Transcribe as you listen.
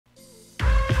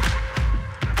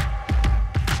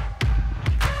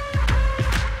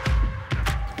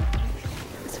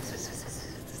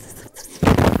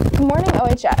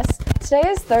OHS. Today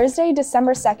is Thursday,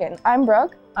 December 2nd. I'm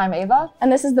Brooke. I'm Ava.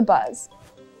 And this is The Buzz.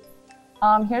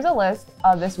 Here's a list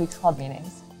of this week's club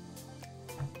meetings.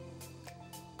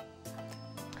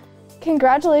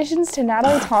 Congratulations to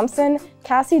Natalie Thompson,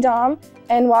 Cassie Dom,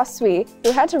 and Wasui,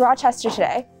 who head to Rochester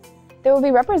today. They will be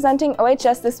representing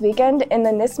OHS this weekend in the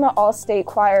NISMA All-State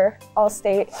Choir,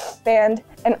 All-State Band,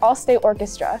 and All-State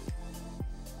Orchestra.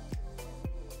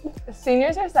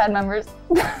 Seniors are SAD members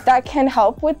that can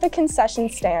help with the concession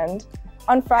stand.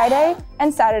 On Friday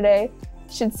and Saturday,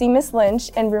 should see Miss Lynch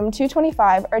in room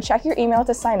 225 or check your email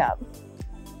to sign up.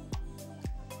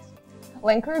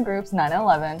 Link crew groups 9 and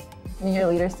 11, meet your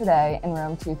leaders today in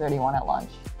room 231 at lunch.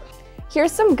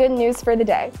 Here's some good news for the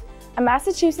day. A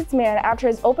Massachusetts man, after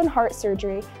his open heart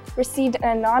surgery, received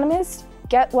an anonymous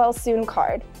Get Well Soon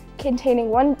card containing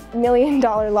 $1 million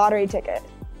lottery ticket.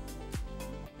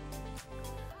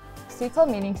 Seat club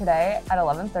meeting today at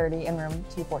 11:30 in room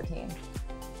 214.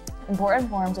 Important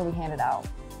forms will be handed out.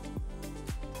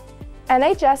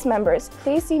 NHS members,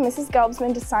 please see Mrs.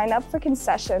 Gelbsman to sign up for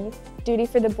concession duty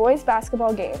for the boys'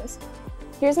 basketball games.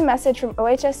 Here's a message from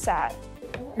OHS SAT.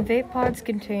 Vape pods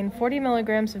contain 40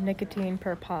 milligrams of nicotine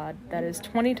per pod. That is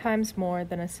 20 times more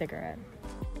than a cigarette.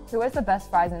 Who has the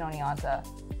best fries in Oneonta?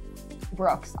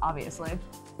 Brooks, obviously.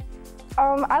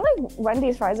 I like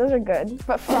Wendy's fries, those are good.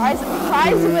 But fries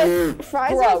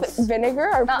with vinegar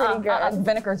are pretty good.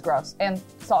 Vinegar's gross. And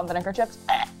salt and vinegar chips,